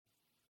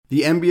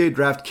The NBA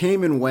draft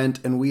came and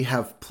went, and we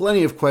have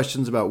plenty of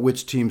questions about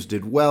which teams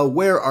did well,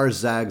 where our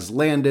Zags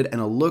landed, and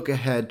a look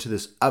ahead to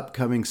this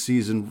upcoming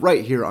season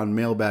right here on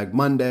Mailbag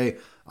Monday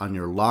on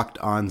your Locked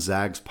On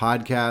Zags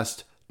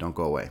podcast. Don't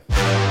go away.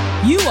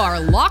 You are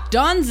Locked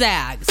On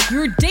Zags,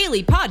 your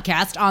daily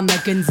podcast on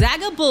the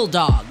Gonzaga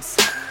Bulldogs.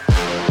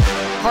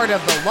 Part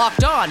of the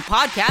Locked On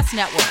Podcast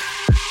Network.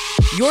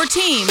 Your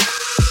team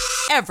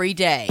every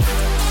day.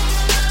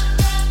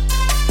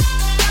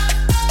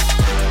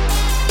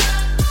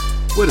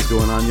 What is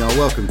going on, y'all?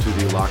 Welcome to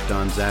the Locked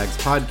On Zags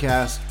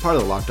podcast, part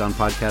of the Locked On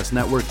Podcast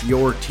Network,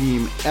 your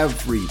team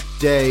every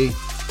day.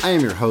 I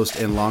am your host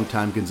and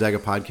longtime Gonzaga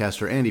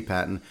podcaster, Andy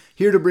Patton,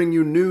 here to bring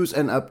you news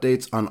and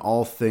updates on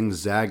all things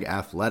Zag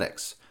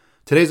athletics.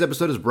 Today's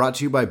episode is brought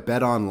to you by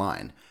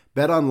BetOnline.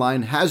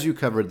 BetOnline has you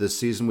covered this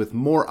season with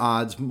more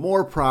odds,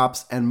 more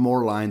props, and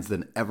more lines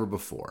than ever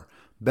before.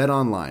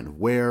 BetOnline,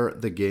 where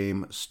the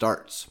game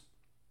starts.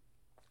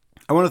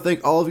 I want to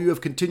thank all of you who have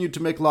continued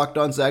to make Locked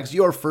On Zags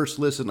your first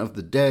listen of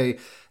the day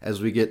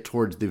as we get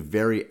towards the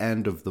very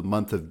end of the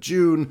month of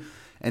June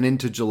and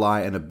into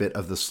July and a bit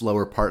of the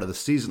slower part of the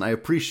season. I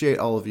appreciate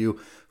all of you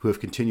who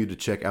have continued to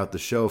check out the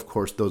show. Of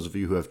course, those of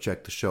you who have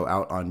checked the show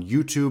out on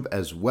YouTube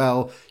as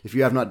well. If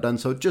you have not done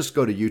so, just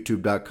go to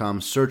youtube.com,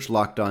 search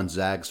Locked On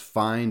Zags,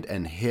 find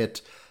and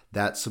hit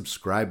that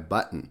subscribe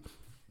button.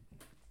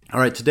 All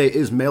right, today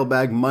is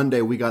Mailbag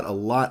Monday. We got a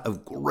lot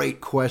of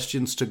great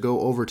questions to go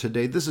over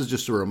today. This is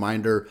just a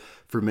reminder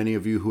for many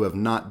of you who have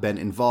not been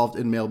involved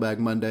in Mailbag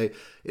Monday.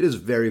 It is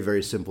very,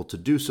 very simple to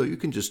do so. You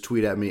can just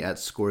tweet at me at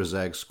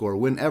ScoreZagScore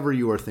whenever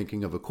you are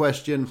thinking of a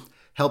question.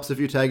 Helps if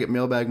you tag it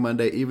Mailbag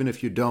Monday. Even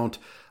if you don't,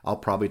 I'll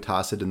probably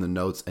toss it in the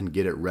notes and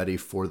get it ready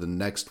for the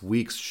next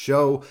week's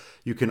show.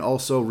 You can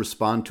also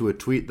respond to a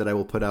tweet that I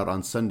will put out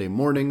on Sunday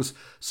mornings,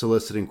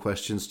 soliciting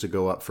questions to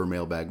go up for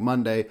Mailbag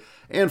Monday.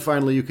 And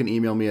finally, you can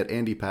email me at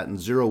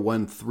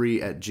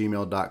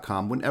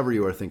andypatton013@gmail.com whenever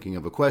you are thinking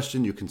of a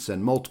question. You can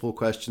send multiple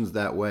questions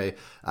that way.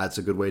 It's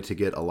a good way to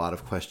get a lot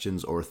of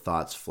questions or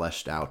thoughts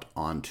fleshed out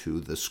onto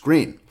the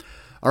screen.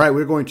 All right,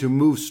 we're going to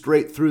move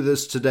straight through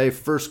this today.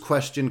 First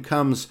question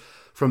comes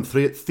from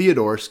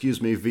Theodore,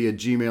 via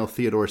Gmail.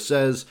 Theodore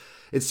says,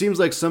 "It seems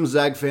like some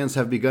Zag fans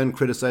have begun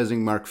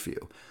criticizing Mark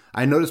Few.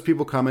 I noticed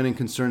people commenting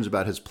concerns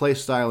about his play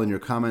style in your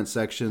comment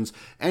sections,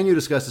 and you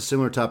discussed a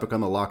similar topic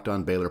on the Locked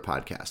On Baylor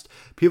podcast.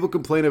 People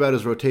complain about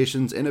his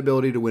rotations,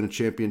 inability to win a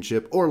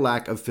championship, or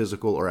lack of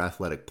physical or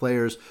athletic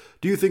players.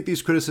 Do you think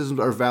these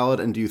criticisms are valid,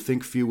 and do you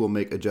think Few will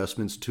make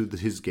adjustments to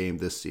his game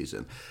this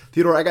season?"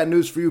 Theodore, I got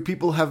news for you.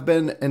 People have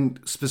been, and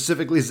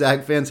specifically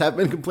Zag fans, have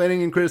been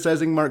complaining and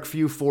criticizing Mark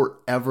Few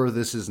forever.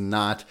 This is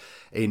not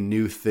a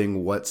new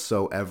thing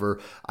whatsoever.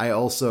 I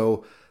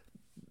also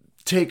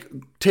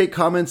take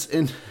comments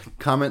in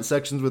comment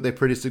sections with a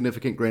pretty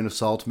significant grain of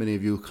salt. Many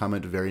of you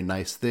comment very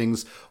nice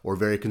things or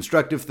very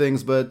constructive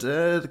things, but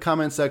the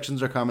comment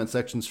sections are comment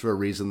sections for a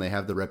reason. They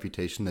have the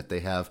reputation that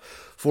they have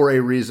for a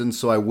reason,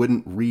 so I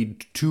wouldn't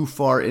read too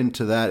far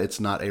into that.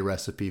 It's not a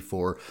recipe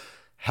for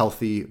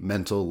healthy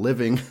mental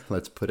living,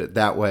 let's put it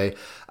that way.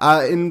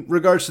 In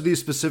regards to these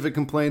specific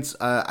complaints,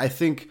 I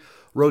think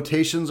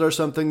rotations are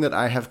something that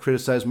I have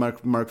criticized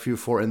Mark Few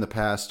for in the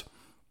past.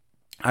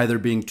 Either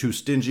being too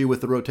stingy with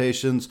the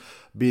rotations,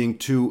 being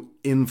too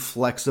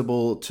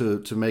inflexible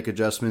to make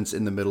adjustments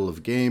in the middle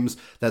of games.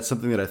 That's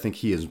something that I think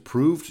he has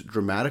improved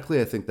dramatically.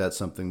 I think that's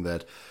something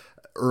that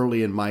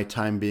early in my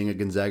time being a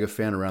Gonzaga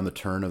fan, around the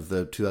turn of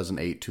the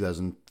 2008,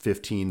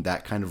 2015,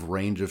 that kind of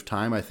range of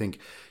time, I think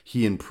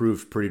he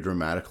improved pretty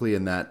dramatically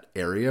in that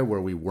area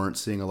where we weren't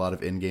seeing a lot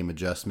of in-game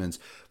adjustments.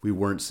 We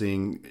weren't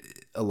seeing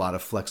a lot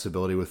of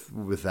flexibility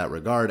with that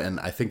regard, and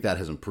I think that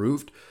has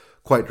improved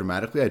quite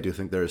dramatically. I do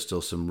think there is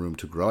still some room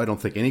to grow. I don't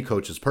think any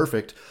coach is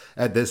perfect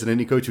at this, and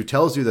any coach who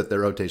tells you that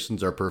their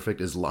rotations are perfect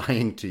is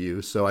lying to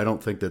you. So I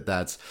don't think that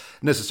that's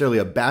necessarily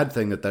a bad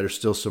thing, that there's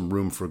still some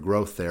room for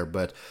growth there.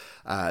 But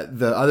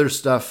the other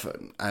stuff,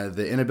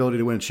 the inability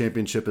to win a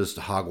championship is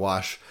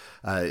hogwash.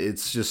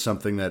 It's just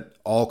something that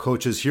all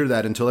coaches hear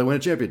that until they win a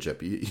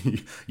championship.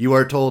 You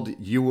are told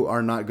you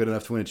are not good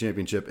enough to win a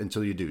championship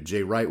until you do.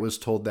 Jay Wright was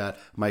told that.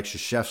 Mike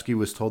Krzyzewski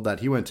was told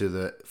that. He went to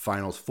the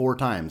finals 4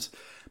 times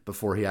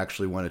before he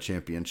actually won a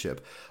championship.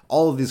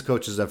 All of these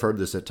coaches have heard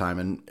this at time,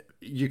 and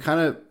you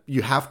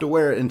have to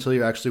wear it until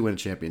you actually win a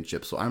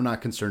championship. So I'm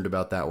not concerned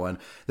about that one.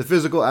 The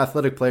physical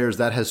athletic players,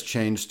 that has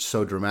changed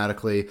so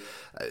dramatically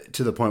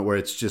to the point where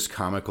it's just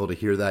comical to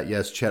hear that.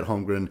 Yes, Chet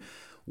Holmgren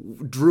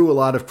drew a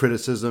lot of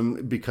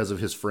criticism because of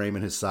his frame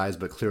and his size,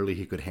 but clearly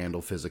he could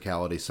handle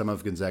physicality. Some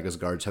of Gonzaga's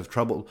guards have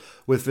trouble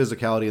with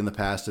physicality in the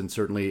past, and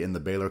certainly in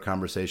the Baylor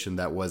conversation,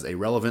 that was a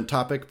relevant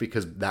topic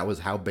because that was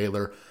how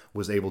Baylor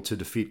was able to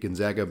defeat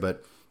Gonzaga.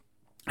 But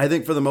I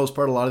think for the most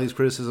part, a lot of these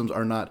criticisms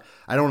are not,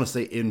 I don't want to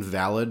say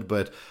invalid,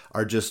 but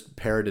are just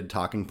parroted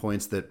talking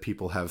points that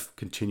people have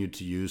continued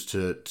to use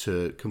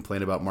to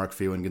complain about Mark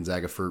Few and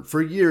Gonzaga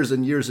for years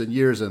and years and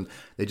years, and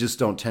they just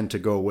don't tend to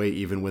go away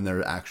even when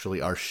there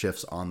actually are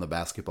shifts on the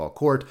basketball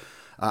court.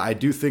 I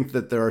do think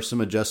that there are some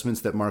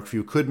adjustments that Mark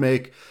Few could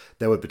make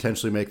that would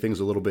potentially make things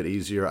a little bit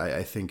easier.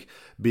 I think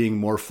being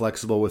more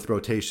flexible with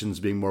rotations,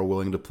 being more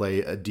willing to play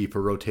a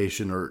deeper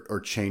rotation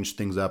or change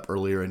things up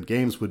earlier in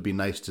games would be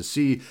nice to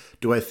see.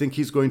 Do I think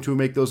he's going to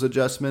make those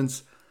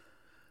adjustments?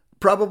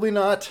 Probably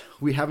not.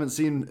 We haven't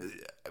seen...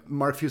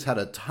 Mark Few's had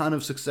a ton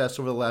of success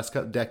over the last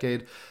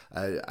decade.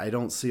 I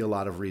don't see a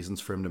lot of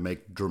reasons for him to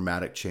make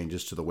dramatic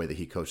changes to the way that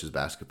he coaches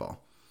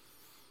basketball.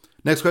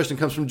 Next question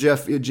comes from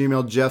Jeff via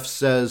Gmail. Jeff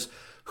says,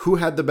 who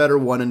had the better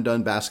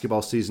one-and-done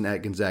basketball season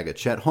at Gonzaga?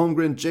 Chet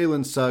Holmgren,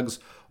 Jalen Suggs,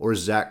 or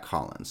Zach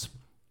Collins?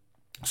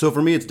 So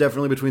for me, it's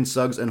definitely between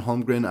Suggs and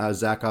Holmgren.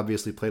 Zach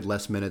obviously played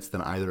less minutes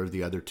than either of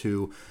the other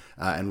two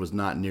and was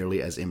not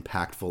nearly as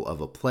impactful of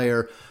a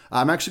player.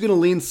 I'm actually going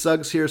to lean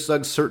Suggs here.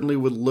 Suggs certainly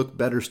would look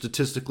better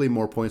statistically,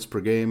 more points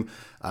per game,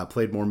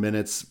 played more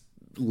minutes,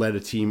 led a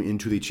team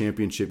into the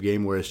championship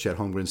game, whereas Chet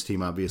Holmgren's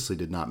team obviously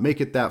did not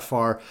make it that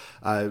far.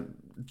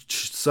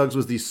 Suggs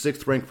was the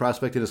 6th ranked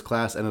prospect in his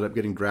class, ended up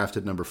getting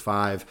drafted number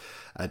 5.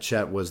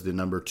 Chet was the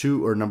number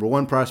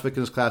 1 prospect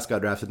in his class,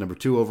 got drafted number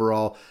 2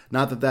 overall.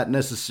 Not that that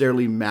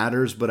necessarily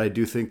matters, but I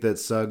do think that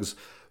Suggs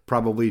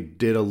probably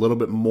did a little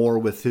bit more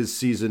with his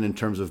season in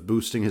terms of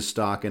boosting his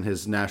stock and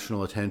his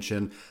national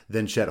attention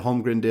than Chet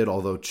Holmgren did,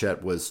 although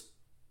Chet was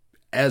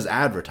as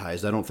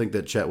advertised. I don't think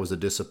that Chet was a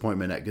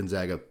disappointment at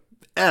Gonzaga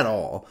at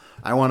all.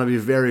 I want to be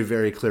very,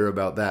 very clear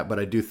about that, but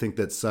I do think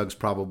that Suggs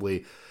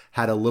probably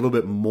had a little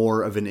bit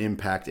more of an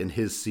impact in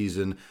his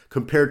season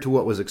compared to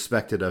what was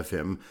expected of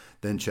him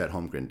than Chet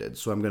Holmgren did.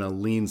 So I'm going to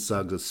lean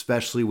Suggs,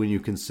 especially when you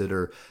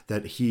consider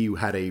that he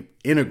had a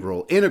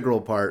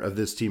integral part of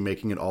this team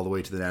making it all the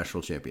way to the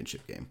national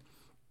championship game.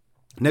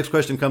 Next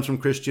question comes from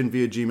Christian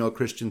via Gmail.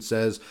 Christian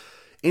says,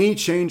 any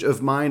change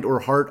of mind or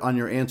heart on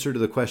your answer to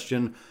the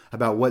question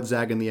about what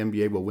Zag in the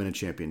NBA will win a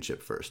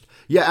championship first?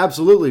 Yeah,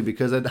 absolutely,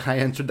 because I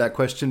answered that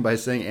question by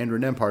saying Andrew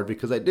Nembhard,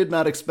 because I did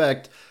not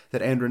expect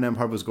that Andrew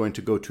Nembhard was going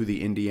to go to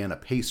the Indiana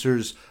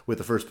Pacers with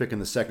the first pick in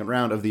the second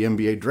round of the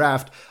NBA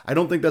draft. I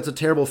don't think that's a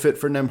terrible fit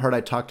for Nembhard.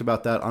 I talked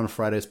about that on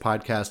Friday's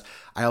podcast.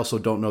 I also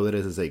don't know that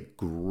it is a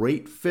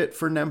great fit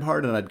for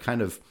Nembhard, and I'd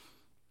kind of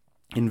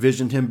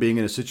envisioned him being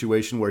in a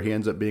situation where he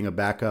ends up being a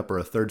backup or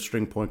a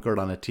third-string point guard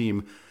on a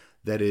team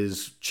that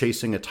is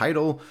chasing a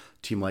title,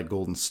 team like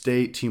Golden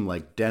State, team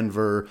like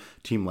Denver,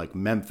 team like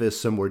Memphis,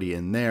 somewhere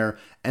in there,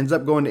 ends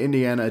up going to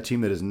Indiana, a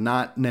team that is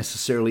not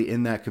necessarily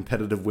in that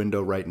competitive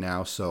window right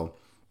now. So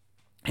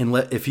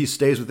if he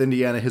stays with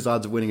Indiana, his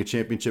odds of winning a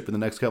championship in the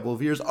next couple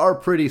of years are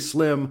pretty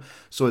slim.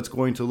 So it's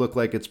going to look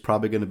like it's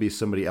probably going to be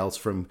somebody else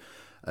from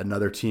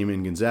another team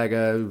in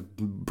Gonzaga.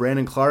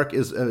 Brandon Clark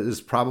is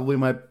probably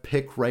my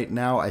pick right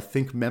now. I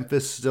think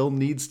Memphis still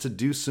needs to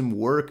do some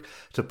work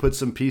to put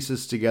some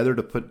pieces together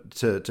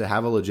to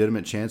have a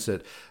legitimate chance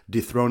at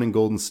dethroning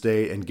Golden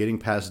State and getting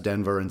past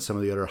Denver and some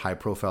of the other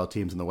high-profile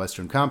teams in the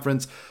Western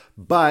Conference.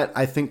 But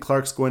I think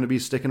Clark's going to be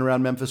sticking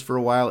around Memphis for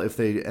a while if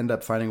they end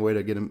up finding a way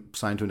to get him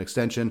signed to an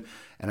extension,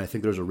 and I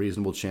think there's a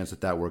reasonable chance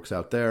that works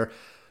out there.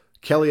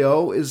 Kelly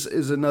O is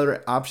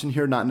another option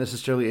here, not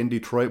necessarily in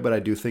Detroit, but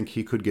I do think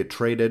he could get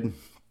traded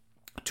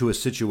to a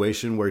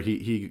situation where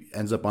he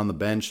ends up on the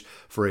bench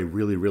for a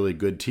really, really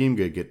good team,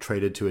 get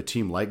traded to a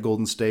team like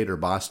Golden State or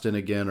Boston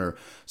again, or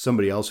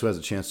somebody else who has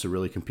a chance to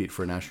really compete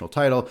for a national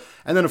title.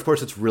 And then, of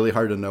course, it's really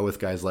hard to know with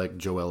guys like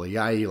Joel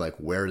Ayayi, like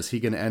where is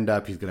he going to end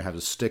up? He's going to have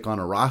to stick on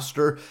a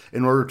roster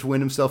in order to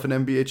win himself an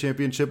NBA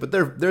championship. But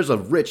there's a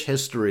rich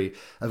history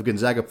of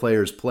Gonzaga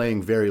players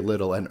playing very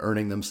little and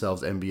earning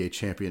themselves NBA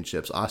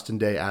championships. Austin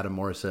Daye, Adam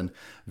Morrison,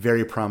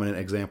 very prominent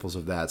examples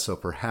of that. So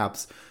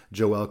perhaps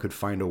Joel could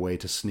find a way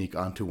to sneak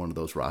onto one of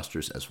those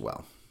rosters as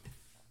well.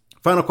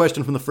 Final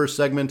question from the first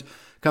segment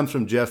comes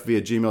from Jeff via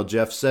Gmail.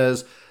 Jeff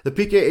says, the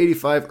PK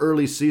 85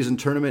 early season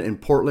tournament in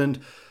Portland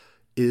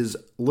is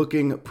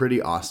looking pretty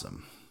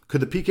awesome.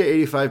 Could the PK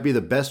 85 be the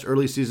best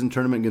early season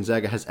tournament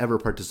Gonzaga has ever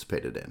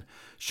participated in?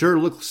 Sure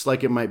looks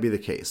like it might be the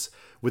case.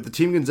 With the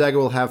team Gonzaga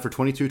will have for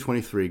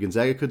 22-23,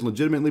 Gonzaga could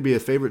legitimately be a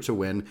favorite to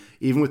win,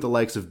 even with the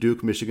likes of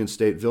Duke, Michigan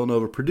State,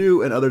 Villanova,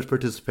 Purdue, and others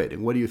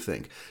participating. What do you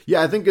think?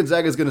 Yeah, I think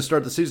Gonzaga is going to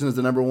start the season as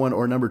the number 1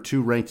 or number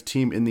 2 ranked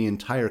team in the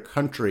entire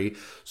country.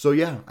 So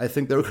yeah, I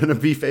think they're going to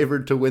be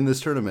favored to win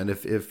this tournament.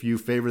 If you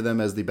favor them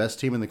as the best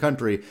team in the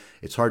country,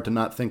 it's hard to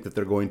not think that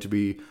they're going to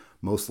be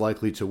most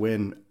likely to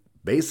win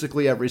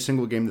basically every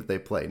single game that they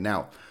play.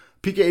 Now,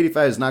 PK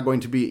 85 is not going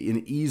to be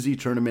an easy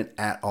tournament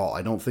at all.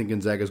 I don't think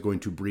Gonzaga is going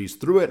to breeze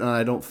through it, and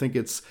I don't think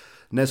it's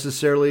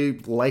necessarily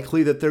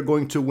likely that they're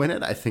going to win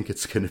it. I think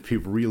it's going to be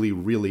really,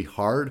 really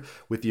hard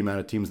with the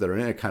amount of teams that are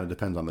in it. It kind of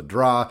depends on the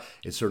draw.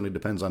 It certainly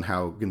depends on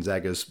how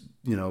Gonzaga's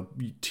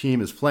team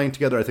is playing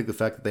together. I think the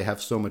fact that they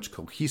have so much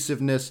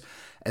cohesiveness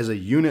as a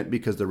unit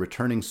because they're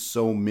returning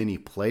so many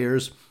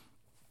players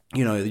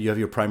You have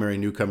your primary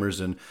newcomers,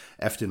 and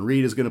Efton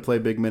Reed is going to play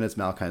big minutes.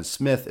 Malachi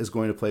Smith is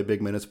going to play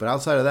big minutes. But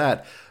outside of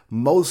that,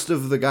 most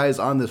of the guys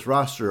on this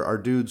roster are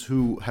dudes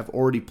who have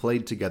already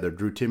played together.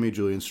 Drew Timme,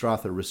 Julian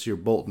Strother,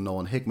 Rasir Bolton,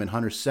 Nolan Hickman,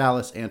 Hunter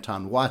Salas,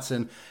 Anton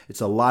Watson.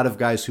 It's a lot of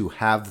guys who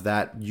have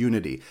that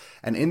unity.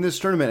 And in this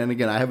tournament, and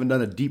again, I haven't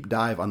done a deep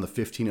dive on the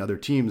 15 other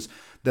teams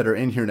that are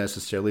in here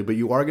necessarily, but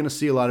you are going to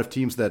see a lot of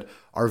teams that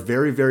are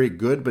very, very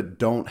good, but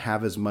don't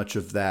have as much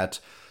of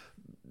that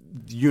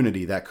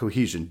unity, that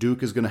cohesion.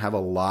 Duke is going to have a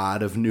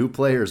lot of new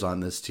players on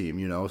this team,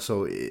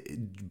 so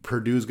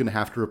Purdue's going to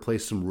have to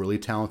replace some really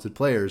talented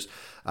players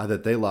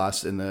that they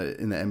lost in the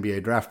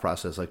NBA draft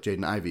process, like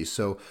Jaden Ivey.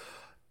 So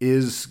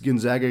is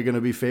Gonzaga going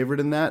to be favored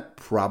in that?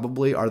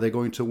 Probably. Are they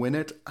going to win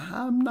it?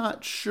 I'm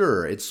not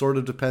sure. It sort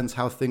of depends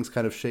how things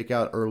kind of shake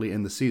out early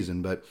in the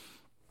season, but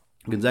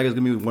Gonzaga is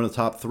going to be one of the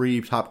top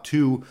 3, top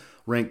 2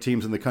 ranked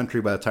teams in the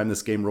country by the time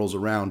this game rolls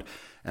around,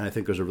 and I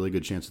think there's a really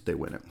good chance that they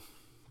win it.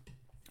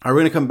 All right,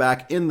 we're going to come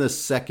back in the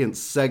second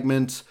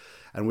segment,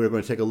 and we're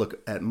going to take a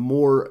look at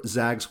more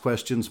Zags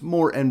questions,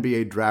 more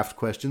NBA draft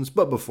questions.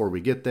 But before we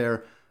get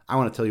there, I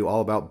want to tell you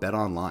all about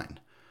BetOnline.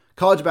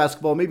 College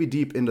basketball may be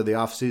deep into the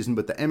offseason,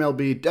 but the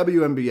MLB,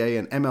 WNBA,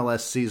 and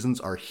MLS seasons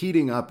are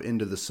heating up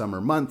into the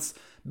summer months.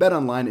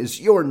 BetOnline is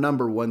your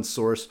number one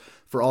source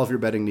for all of your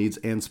betting needs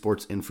and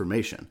sports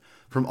information.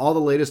 From all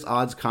the latest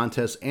odds,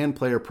 contests, and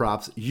player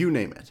props, you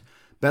name it.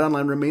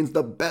 BetOnline remains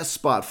the best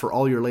spot for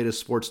all your latest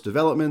sports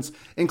developments,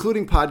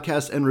 including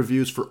podcasts and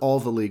reviews for all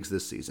the leagues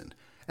this season.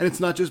 And it's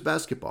not just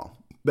basketball.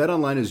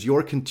 BetOnline is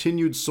your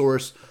continued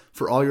source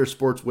for all your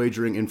sports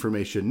wagering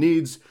information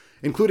needs,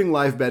 including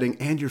live betting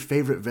and your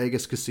favorite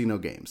Vegas casino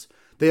games.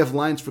 They have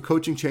lines for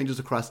coaching changes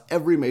across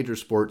every major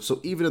sport, so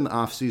even in the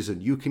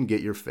offseason, you can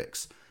get your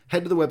fix.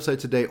 Head to the website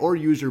today or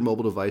use your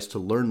mobile device to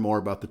learn more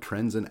about the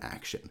trends in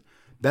action.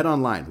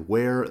 BetOnline,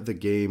 where the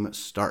game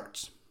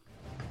starts.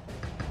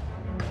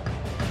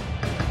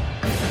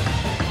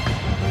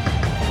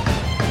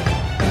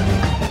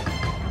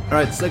 All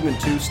right, segment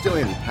 2, still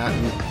Andy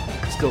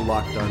Patton, still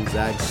Locked On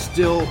Zags,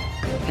 still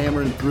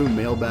hammering through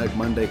Mailbag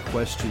Monday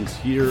questions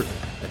here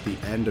at the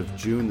end of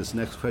June. This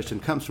next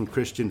question comes from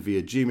Christian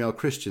via Gmail.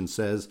 Christian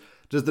says,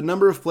 does the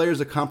number of players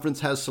a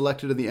conference has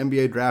selected in the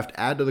NBA draft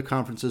add to the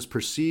conference's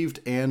perceived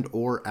and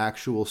or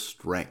actual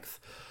strength?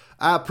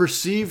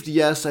 Perceived,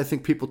 yes. I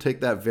think people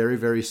take that very,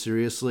 very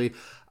seriously.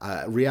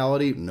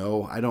 Reality,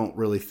 no, I don't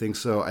really think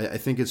so. I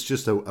think it's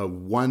just a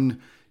 1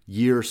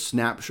 year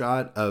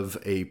snapshot of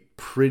a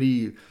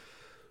pretty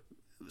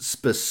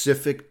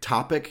specific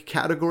topic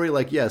category.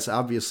 Like, yes,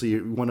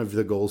 obviously one of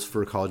the goals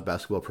for college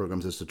basketball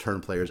programs is to turn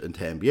players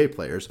into NBA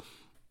players,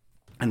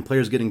 and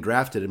players getting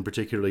drafted, and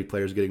particularly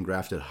players getting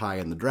drafted high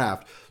in the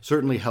draft,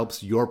 certainly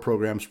helps your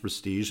program's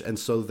prestige, and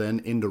so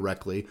then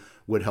indirectly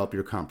would help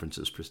your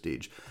conference's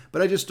prestige.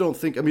 But I just don't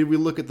think, we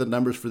look at the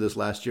numbers for this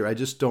last year, I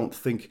just don't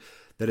think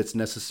that it's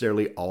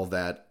necessarily all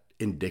that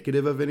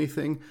indicative of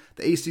anything.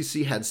 The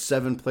ACC had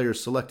 7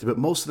 players selected, but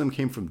most of them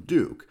came from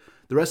Duke.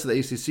 The rest of the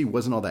ACC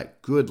wasn't all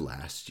that good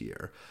last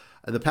year.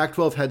 The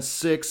Pac-12 had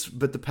 6,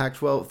 but the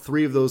Pac-12,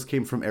 3 of those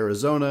came from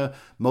Arizona.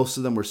 Most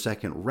of them were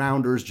second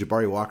rounders.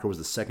 Jabari Walker was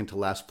the second to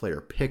last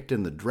player picked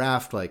in the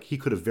draft. Like, he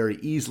could have very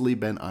easily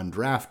been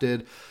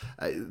undrafted.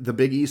 The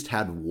Big East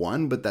had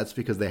 1, but that's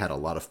because they had a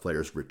lot of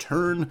players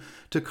return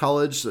to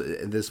college.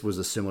 This was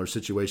a similar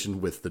situation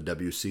with the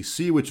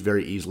WCC, which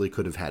very easily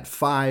could have had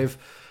 5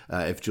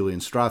 if Julian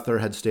Strother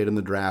had stayed in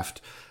the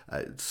draft.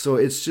 So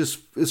it's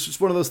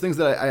just one of those things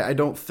that I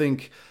don't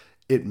think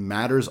it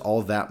matters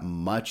all that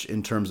much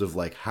in terms of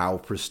like how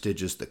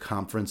prestigious the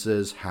conference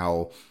is,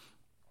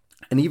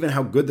 and even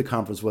how good the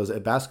conference was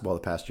at basketball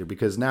the past year,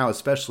 because now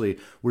especially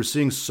we're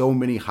seeing so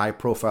many high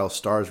profile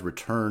stars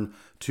return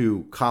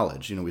to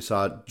college. We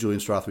saw Julian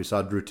Strother, we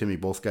saw Drew Timme,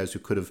 both guys who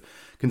could have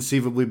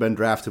conceivably been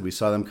drafted. We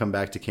saw them come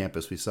back to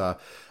campus. We saw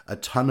a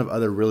ton of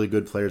other really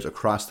good players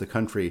across the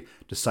country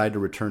decide to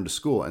return to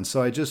school. And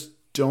so I just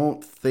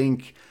don't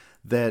think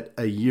that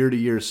a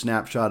year-to-year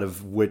snapshot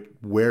of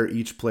where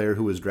each player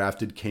who was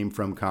drafted came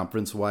from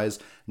conference-wise,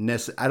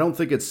 I don't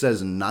think it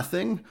says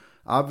nothing.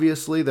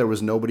 Obviously, there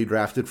was nobody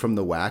drafted from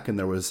the WAC, and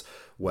there was,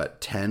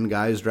 9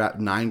 guys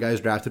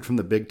drafted from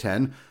the Big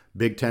Ten.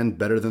 Big Ten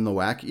better than the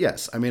WAC?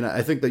 Yes.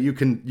 I think that you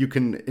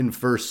can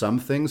infer some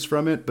things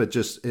from it, but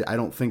just I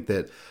don't think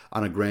that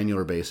on a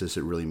granular basis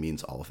it really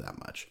means all of that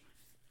much.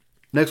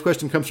 Next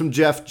question comes from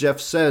Jeff.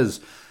 Jeff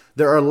says,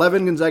 there are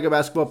 11 Gonzaga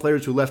basketball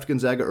players who left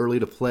Gonzaga early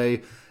to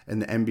play in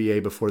the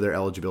NBA before their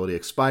eligibility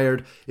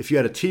expired. If you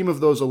had a team of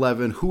those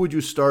 11, who would you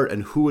start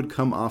and who would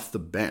come off the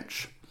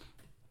bench?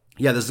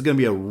 Yeah, this is going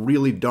to be a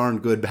really darn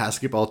good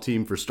basketball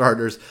team for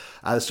starters.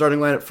 The starting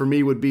lineup for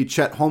me would be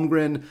Chet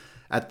Holmgren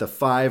at the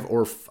 5,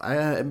 or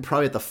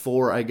probably at the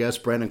 4, I guess.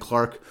 Brandon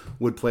Clark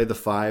would play the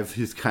 5.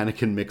 He kind of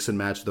can mix and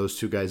match those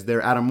two guys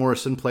there. Adam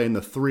Morrison playing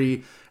the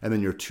 3, and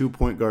then your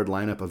 2-point guard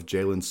lineup of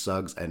Jalen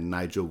Suggs and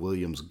Nigel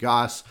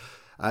Williams-Goss.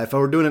 If I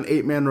were doing an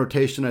 8-man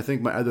rotation, I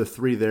think my other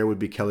 3 there would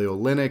be Kelly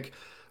Olynyk,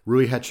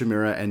 Rui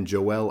Hachimura and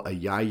Joel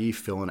Ayayi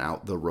filling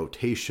out the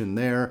rotation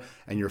there.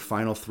 And your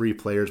final 3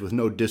 players, with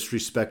no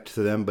disrespect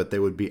to them, but they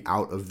would be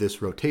out of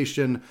this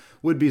rotation,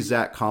 would be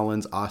Zach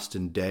Collins,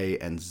 Austin Day,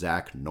 and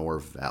Zach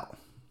Norvell.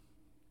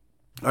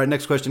 All right,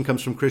 next question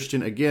comes from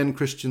Christian again.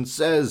 Christian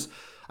says,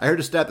 I heard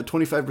a stat that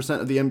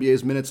 25% of the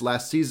NBA's minutes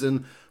last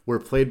season were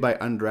played by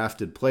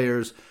undrafted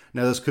players.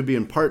 Now, this could be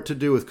in part to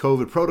do with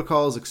COVID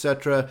protocols,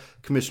 etc.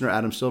 Commissioner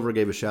Adam Silver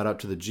gave a shout out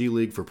to the G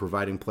League for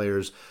providing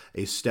players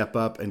a step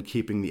up and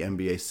keeping the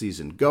NBA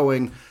season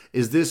going.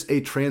 Is this a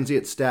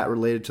transient stat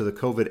related to the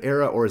COVID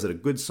era, or is it a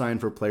good sign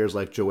for players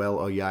like Joel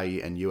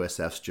Ayayi and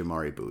USF's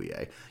Jamaree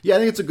Bouyea? Yeah, I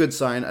think it's a good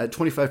sign.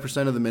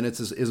 25% of the minutes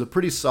is a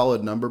pretty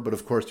solid number, but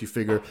of course you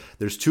figure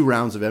there's 2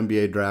 rounds of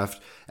NBA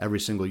draft every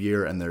single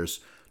year, and there's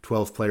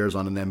 12 players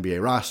on an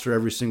NBA roster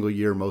every single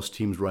year. Most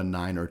teams run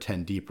 9 or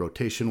 10 deep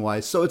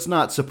rotation-wise, so it's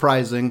not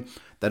surprising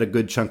that a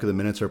good chunk of the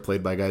minutes are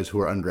played by guys who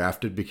are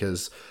undrafted,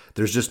 because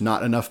there's just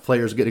not enough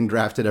players getting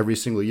drafted every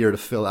single year to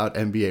fill out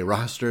NBA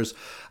rosters.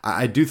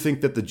 I do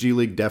think that the G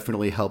League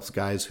definitely helps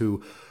guys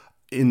who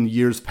in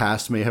years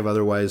past may have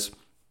otherwise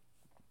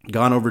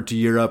gone over to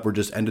Europe or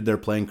just ended their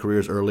playing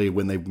careers early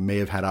when they may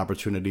have had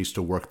opportunities to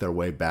work their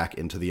way back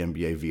into the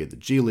NBA via the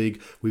G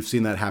League. We've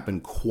seen that happen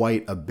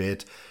quite a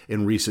bit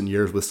in recent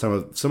years with some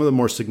of the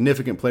more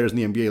significant players in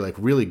the NBA, like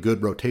really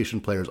good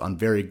rotation players on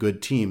very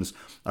good teams,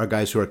 are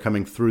guys who are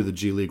coming through the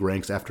G League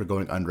ranks after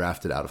going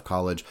undrafted out of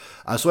college.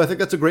 So I think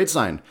that's a great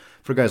sign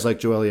for guys like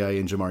Joel Ayayi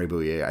and Jamaree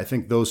Bouyea. I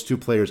think those 2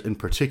 players in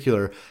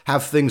particular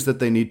have things that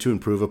they need to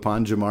improve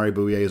upon. Jamaree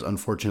Bouyea is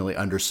unfortunately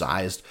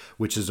undersized,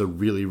 which is a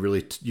really,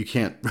 you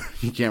can't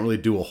really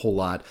do a whole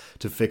lot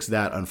to fix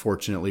that,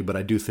 unfortunately, but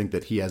I do think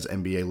that he has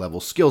NBA level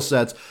skill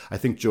sets. I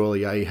think Joel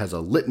Ayayi has a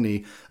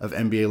litany of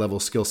NBA level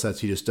skill sets.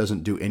 He just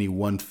doesn't do any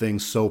one thing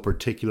so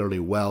particularly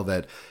well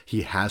that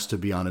he has to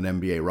be on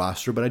an NBA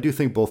roster, but I do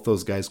think both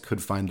those guys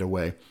could find their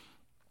way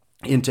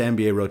into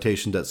NBA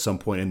rotations at some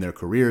point in their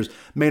careers.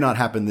 May not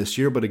happen this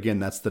year, but again,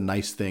 that's the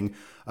nice thing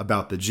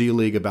about the G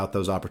League, about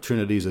those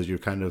opportunities, as you're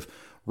kind of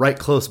right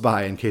close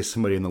by in case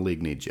somebody in the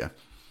league needs you.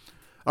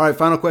 All right,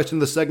 final question of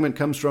the segment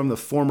comes from the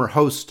former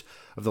host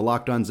of the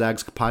Locked On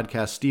Zags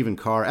podcast, Stephen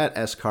Carr, at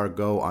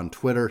SCarGo on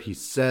Twitter. He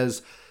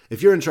says,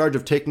 if you're in charge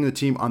of taking the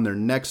team on their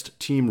next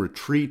team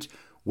retreat,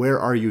 where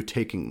are you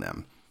taking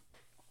them?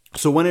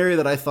 So one area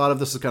that I thought of,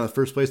 this is kind of the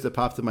first place that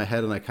popped in my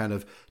head, and I kind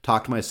of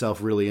talked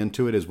myself really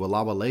into it, is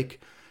Wallowa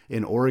Lake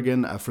in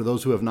Oregon. For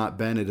those who have not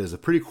been, it is a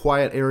pretty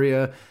quiet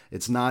area.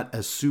 It's not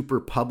a super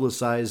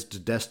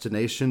publicized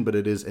destination, but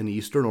it is in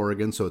Eastern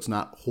Oregon, so it's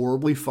not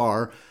horribly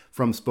far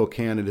from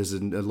Spokane. It is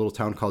in a little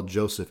town called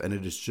Joseph, and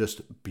it is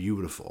just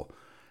beautiful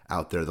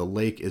out there. The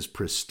lake is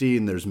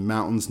pristine. There's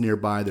mountains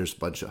nearby. There's a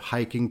bunch of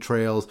hiking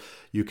trails.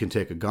 You can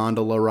take a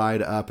gondola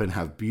ride up and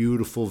have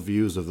beautiful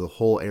views of the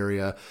whole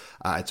area.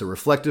 It's a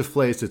reflective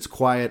place. It's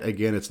quiet.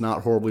 Again, it's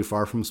not horribly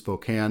far from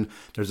Spokane.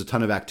 There's a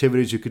ton of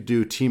activities you could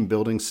do, team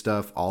building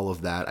stuff, all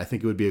of that. I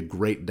think it would be a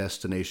great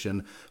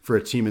destination for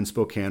a team in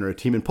Spokane or a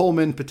team in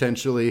Pullman,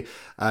 potentially,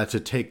 to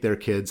take their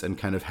kids and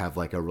kind of have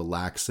like a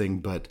relaxing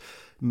but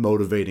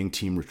motivating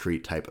team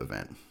retreat type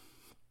event.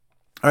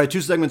 All right, 2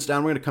 segments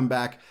down. We're going to come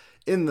back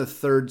in the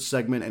 3rd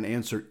segment and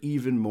answer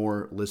even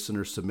more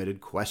listener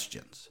submitted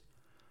questions.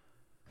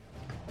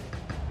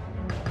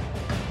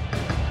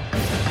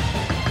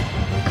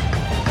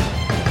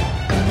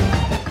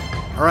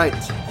 All right,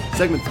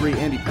 segment 3,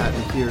 Andy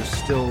Patton here,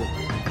 still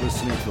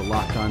listening to the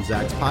Locked On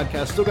Zags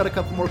podcast. Still got a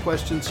couple more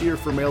questions here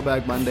for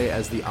Mailbag Monday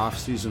as the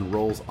offseason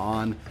rolls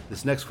on.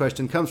 This next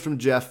question comes from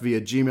Jeff via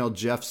Gmail.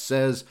 Jeff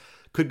says,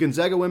 could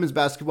Gonzaga women's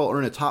basketball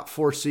earn a top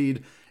 4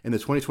 seed in the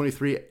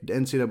 2023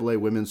 NCAA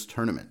women's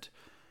tournament?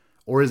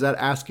 Or is that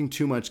asking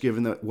too much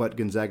given what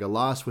Gonzaga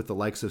lost with the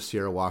likes of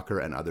Sierra Walker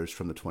and others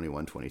from the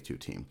 21-22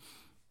 team?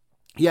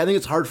 Yeah, I think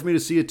it's hard for me to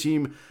see a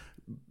team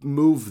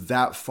move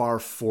that far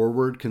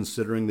forward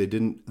considering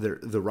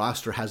the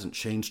roster hasn't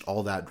changed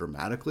all that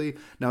dramatically.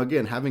 Now,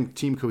 again, having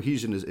team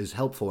cohesion is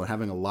helpful, and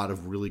having a lot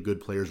of really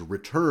good players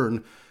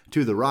return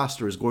to the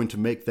roster is going to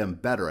make them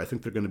better. I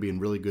think they're going to be in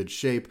really good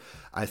shape.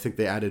 I think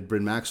they added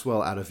Bryn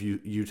Maxwell out of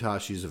Utah.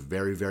 She's a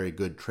very, very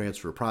good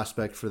transfer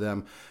prospect for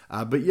them.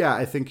 But yeah,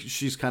 I think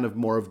she's kind of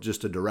more of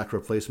just a direct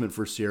replacement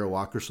for Sierra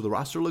Walker. So the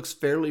roster looks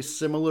fairly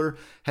similar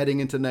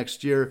heading into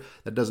next year.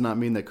 That does not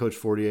mean that Coach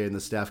Fortier and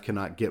the staff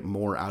cannot get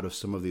more out of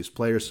some of these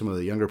players. Some of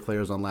the younger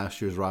players on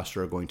last year's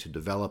roster are going to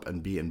develop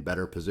and be in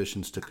better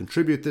positions to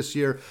contribute this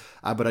year.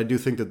 But I do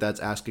think that that's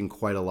asking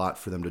quite a lot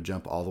for them to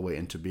jump all the way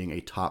into being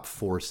a top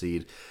 4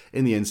 seed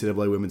in the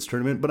NCAA women's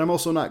tournament. But I'm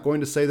also not going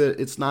to say that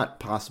it's not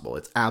possible.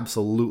 It's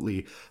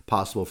absolutely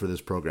possible for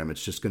this program.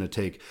 It's just going to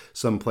take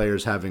some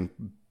players having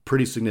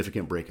pretty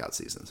significant breakout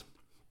seasons.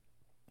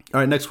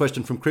 All right, next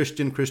question from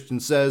Christian. Christian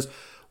says,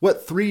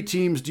 what 3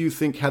 teams do you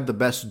think had the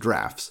best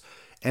drafts?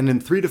 And in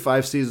 3 to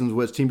 5 seasons,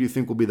 what team do you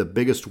think will be the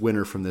biggest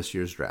winner from this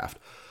year's draft?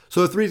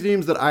 So the three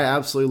teams that I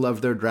absolutely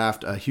loved their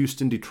draft,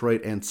 Houston,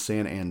 Detroit, and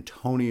San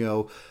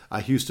Antonio.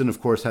 Houston,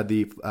 of course, had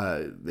the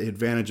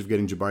advantage of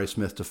getting Jabari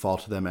Smith to fall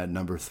to them at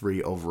number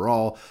 3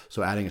 overall.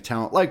 So adding a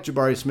talent like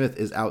Jabari Smith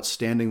is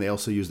outstanding. They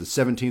also used the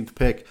 17th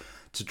pick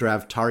to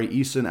draft Tari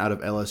Eason out of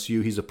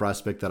LSU. He's a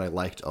prospect that I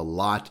liked a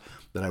lot,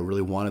 that I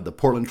really wanted the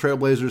Portland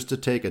Trailblazers to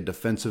take. A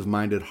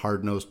defensive-minded,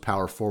 hard-nosed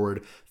power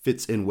forward.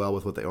 Fits in well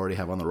with what they already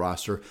have on the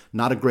roster.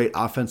 Not a great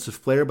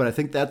offensive player, but I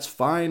think that's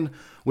fine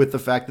with the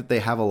fact that they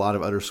have a lot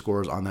of other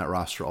scorers on that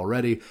roster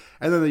already.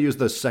 And then they used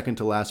the second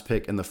to last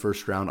pick in the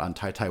first round on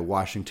Ty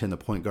Washington, the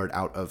point guard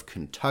out of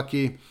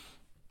Kentucky.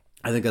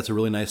 I think that's a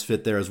really nice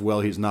fit there as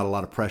well. He's not a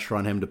lot of pressure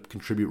on him to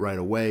contribute right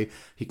away.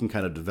 He can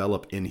kind of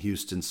develop in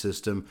Houston's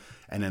system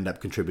and end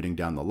up contributing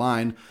down the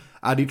line.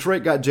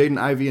 Detroit got Jaden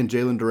Ivey and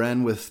Jalen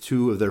Duren with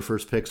 2 of their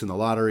first picks in the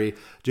lottery.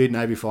 Jaden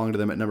Ivey falling to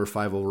them at number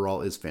 5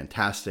 overall is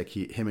fantastic.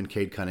 Him and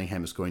Cade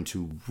Cunningham is going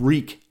to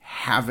wreak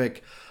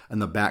havoc in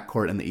the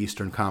backcourt in the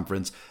Eastern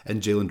Conference,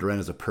 and Jalen Duren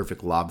is a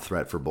perfect lob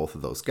threat for both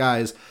of those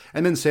guys.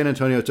 And then San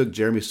Antonio took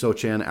Jeremy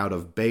Sochan out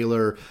of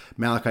Baylor,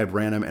 Malachi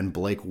Branham, and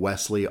Blake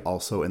Wesley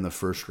also in the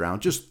first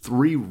round. Just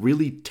 3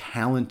 really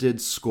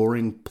talented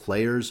scoring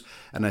players,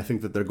 and I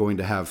think that they're going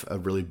to have a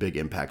really big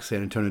impact.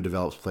 San Antonio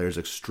develops players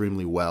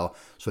extremely well,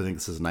 so I think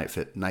this is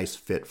a nice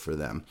fit for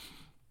them.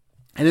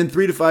 And in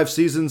 3 to 5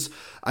 seasons,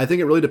 I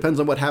think it really depends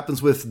on what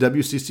happens with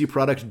WCC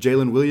product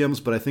Jalen Williams,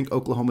 but I think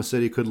Oklahoma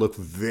City could look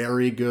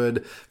very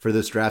good for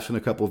this draft in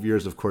a couple of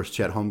years. Of course,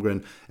 Chet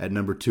Holmgren at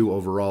number 2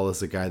 overall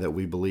is a guy that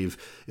we believe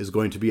is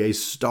going to be a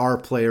star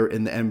player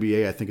in the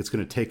NBA. I think it's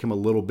going to take him a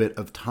little bit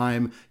of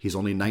time. He's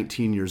only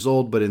 19 years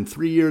old, but in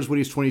 3 years, when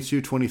he's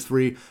 22,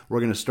 23, we're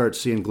going to start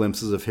seeing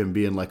glimpses of him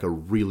being like a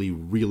really,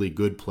 really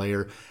good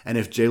player. And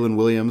if Jalen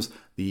Williams,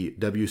 the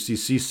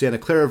WCC Santa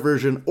Clara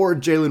version, or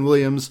Jalen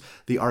Williams,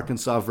 the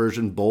Arkansas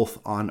version, both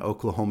on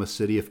Oklahoma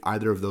City, if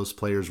either of those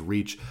players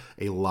reach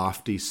a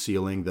lofty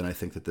ceiling, then I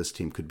think that this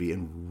team could be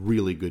in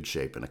really good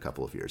shape in a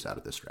couple of years out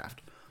of this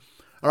draft.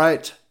 All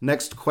right,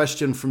 next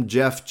question from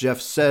Jeff.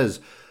 Jeff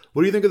says,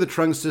 what do you think of the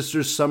Trung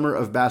sisters' summer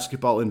of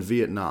basketball in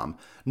Vietnam?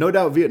 No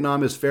doubt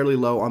Vietnam is fairly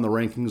low on the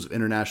rankings of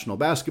international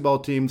basketball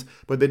teams,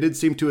 but they did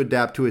seem to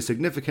adapt to a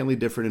significantly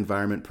different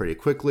environment pretty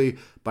quickly.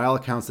 By all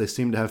accounts, they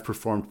seem to have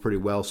performed pretty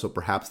well, so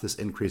perhaps this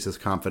increases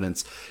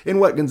confidence in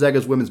what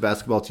Gonzaga's women's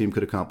basketball team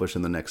could accomplish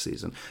in the next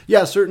season.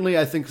 Yeah, certainly,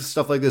 I think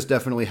stuff like this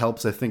definitely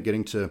helps. I think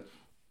getting to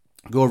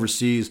go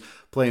overseas,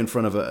 play in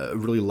front of a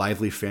really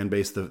lively fan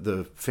base.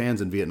 The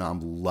fans in Vietnam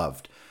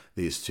loved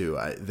these two.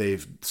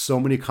 They've so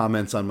many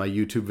comments on my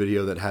YouTube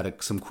video that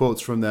had some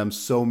quotes from them.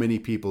 So many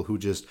people who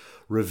just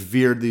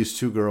revered these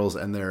two girls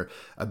and their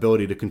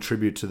ability to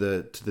contribute to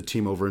the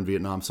team over in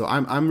Vietnam. So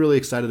I'm really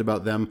excited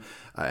about them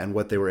and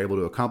what they were able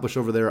to accomplish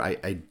over there.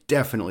 I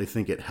definitely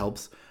think it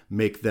helps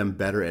make them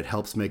better. It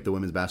helps make the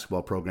women's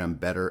basketball program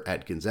better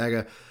at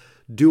Gonzaga.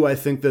 Do I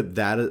think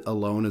that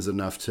alone is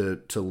enough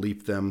to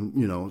leap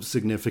them,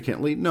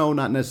 significantly? No,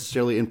 not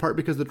necessarily, in part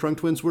because the Trung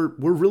twins were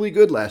really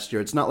good last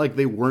year. It's not like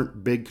they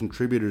weren't big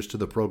contributors to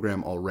the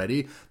program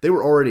already. They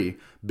were already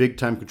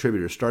big-time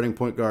contributors, starting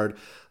point guard,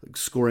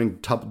 scoring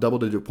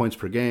double-digit points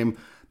per game.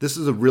 These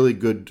are really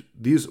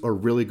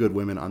good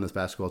women on this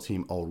basketball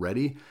team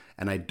already,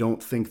 and I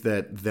don't think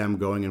that them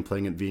going and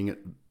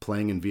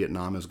playing in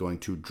Vietnam is going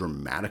to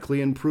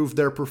dramatically improve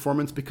their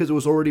performance because it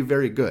was already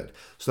very good.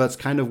 So that's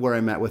kind of where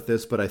I'm at with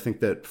this, but I think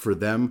that for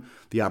them,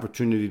 the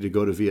opportunity to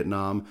go to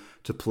Vietnam,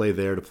 to play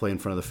there, to play in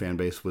front of the fan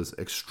base was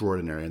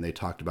extraordinary, and they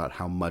talked about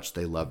how much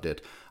they loved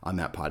it on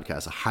that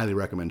podcast. I highly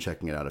recommend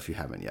checking it out if you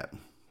haven't yet.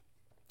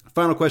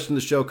 Final question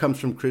of the show comes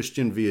from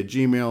Christian via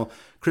Gmail.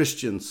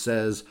 Christian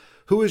says,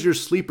 who is your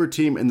sleeper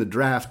team in the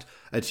draft?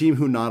 A team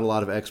who not a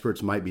lot of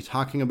experts might be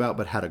talking about,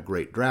 but had a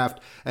great draft.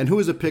 And who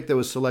is a pick that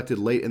was selected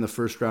late in the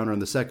first round or in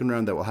the second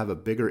round that will have a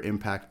bigger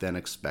impact than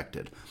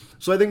expected?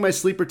 So I think my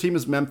sleeper team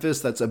is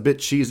Memphis. That's a bit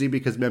cheesy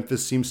because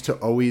Memphis seems to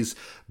always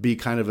be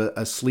kind of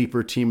a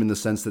sleeper team in the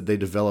sense that they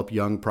develop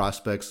young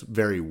prospects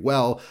very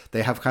well.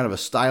 They have kind of a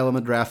style in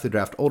the draft. They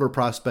draft older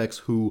prospects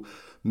who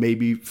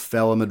maybe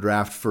fell in the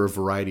draft for a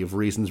variety of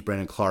reasons.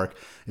 Brandon Clark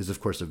is, of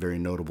course, a very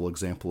notable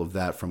example of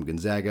that from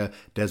Gonzaga.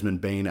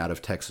 Desmond Bain out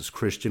of Texas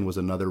Christian was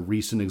another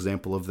recent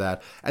example of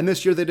that. And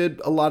this year they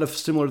did a lot of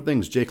similar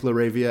things. Jake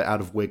LaRavia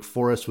out of Wake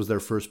Forest was their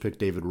first pick.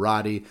 David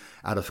Roddy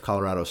out of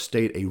Colorado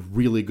State, a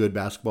really good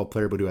basketball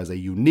player, but who has a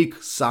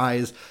unique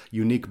size,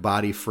 unique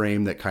body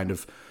frame that kind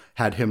of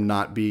had him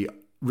not be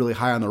really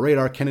high on the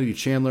radar. Kennedy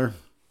Chandler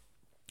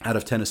out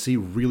of Tennessee,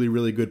 really,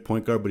 really good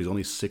point guard, but he's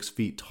only 6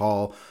 feet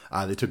tall.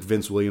 They took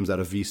Vince Williams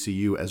out of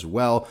VCU as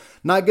well.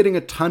 Not getting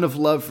a ton of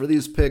love for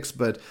these picks,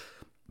 but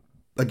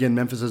again,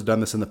 Memphis has done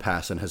this in the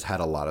past and has had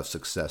a lot of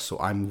success. So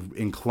I'm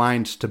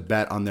inclined to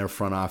bet on their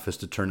front office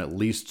to turn at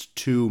least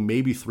 2,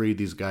 maybe 3 of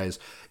these guys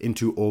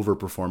into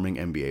overperforming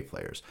NBA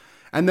players.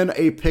 And then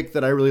a pick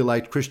that I really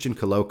liked, Christian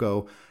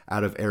Koloko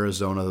out of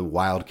Arizona, the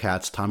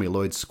Wildcats, Tommy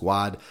Lloyd's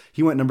squad.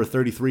 He went number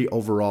 33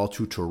 overall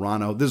to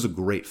Toronto. This is a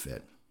great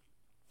fit.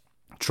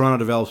 Toronto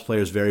develops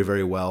players very,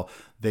 very well.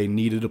 They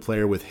needed a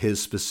player with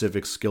his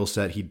specific skill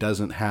set. He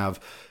doesn't have,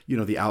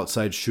 the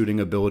outside shooting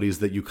abilities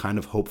that you kind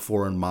of hope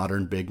for in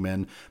modern big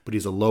men, but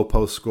he's a low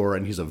post scorer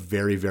and he's a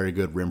very, very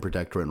good rim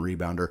protector and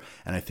rebounder,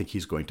 and I think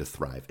he's going to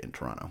thrive in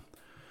Toronto.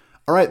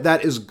 All right,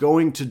 that is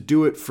going to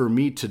do it for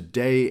me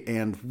today,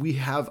 and we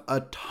have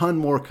a ton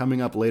more coming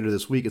up later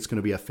this week. It's going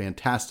to be a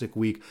fantastic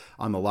week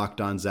on the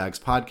Locked On Zags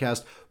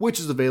podcast, which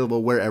is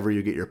available wherever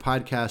you get your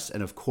podcasts,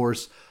 and of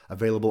course,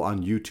 available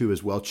on YouTube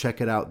as well.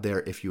 Check it out there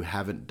if you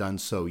haven't done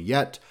so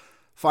yet.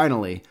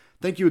 Finally,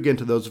 thank you again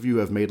to those of you who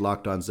have made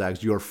Locked On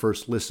Zags your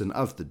first listen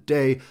of the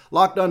day.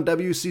 Locked On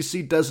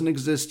WCC doesn't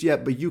exist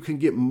yet, but you can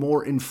get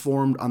more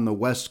informed on the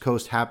West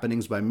Coast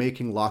happenings by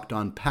making Locked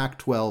On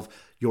Pac-12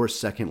 your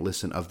second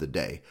listen of the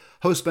day.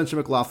 Host Spencer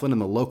McLaughlin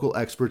and the local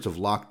experts of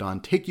Locked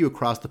On take you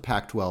across the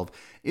Pac-12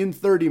 in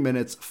 30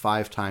 minutes,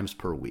 5 times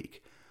per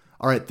week.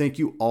 All right, thank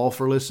you all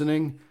for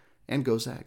listening, and go Zags.